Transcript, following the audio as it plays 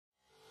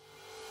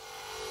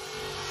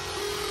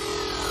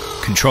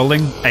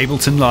Controlling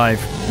Ableton Live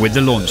with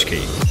the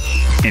Launchkey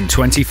in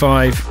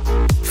 25,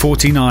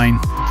 49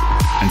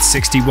 and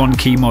 61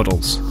 key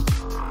models.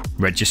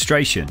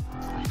 Registration.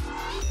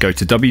 Go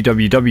to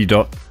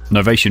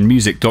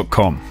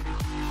www.novationmusic.com.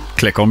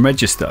 Click on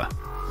Register.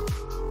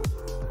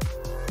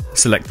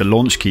 Select the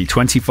Launchkey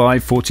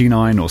 25,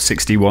 49 or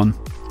 61.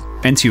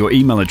 Enter your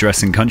email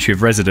address and country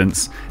of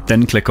residence,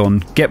 then click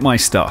on Get My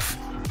Stuff.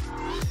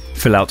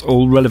 Fill out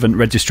all relevant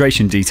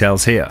registration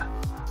details here.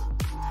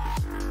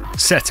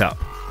 Setup.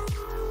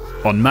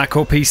 On Mac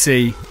or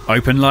PC,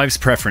 open Live's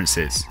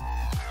Preferences.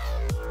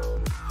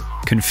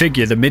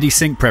 Configure the MIDI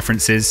sync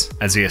preferences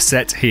as they are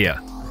set here.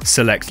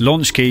 Select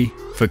Launchkey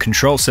for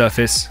control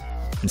surface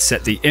and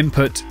set the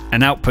input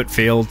and output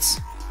fields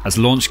as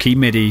Launchkey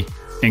MIDI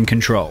in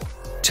control.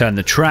 Turn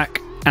the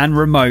track and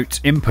remote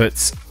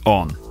inputs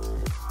on.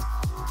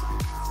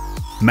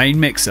 Main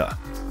mixer.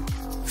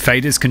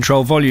 Faders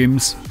control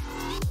volumes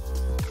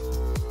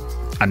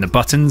and the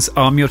buttons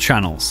arm your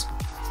channels.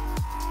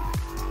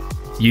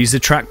 Use the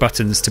track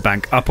buttons to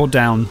bank up or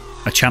down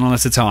a channel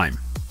at a time.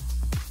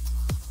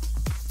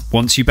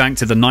 Once you bank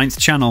to the 9th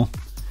channel,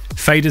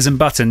 faders and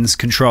buttons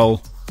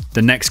control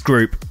the next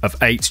group of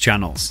 8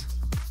 channels.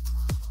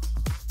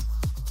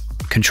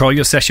 Control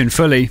your session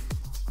fully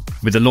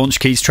with the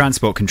Launchkey's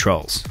transport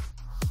controls.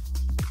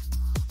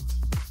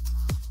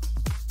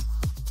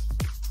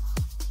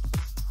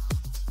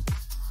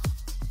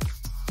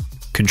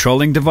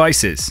 Controlling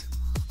devices.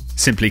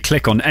 Simply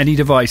click on any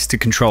device to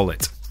control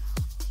it.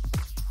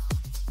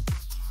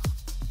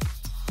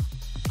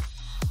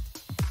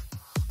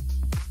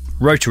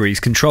 Rotaries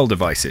control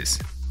devices.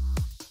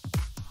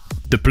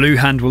 The blue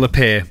hand will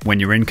appear when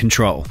you're in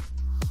control.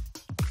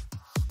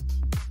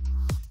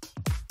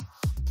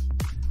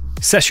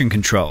 Session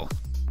control.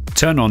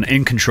 Turn on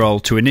In Control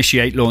to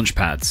initiate launch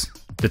pads.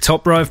 The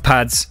top row of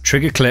pads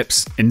trigger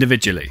clips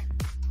individually.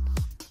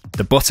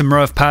 The bottom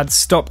row of pads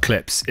stop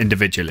clips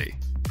individually.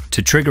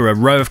 To trigger a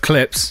row of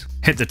clips,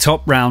 hit the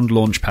top round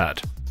launch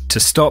pad. To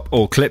stop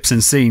all clips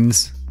and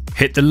scenes,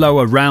 hit the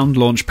lower round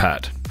launch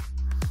pad.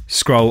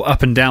 Scroll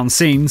up and down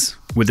scenes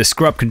with the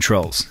scrub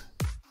controls.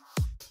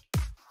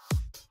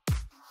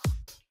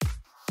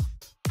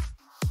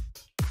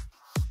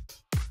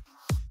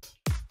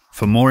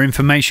 For more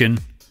information,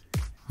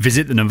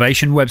 visit the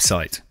Novation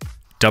website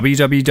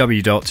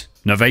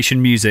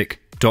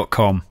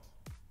www.novationmusic.com.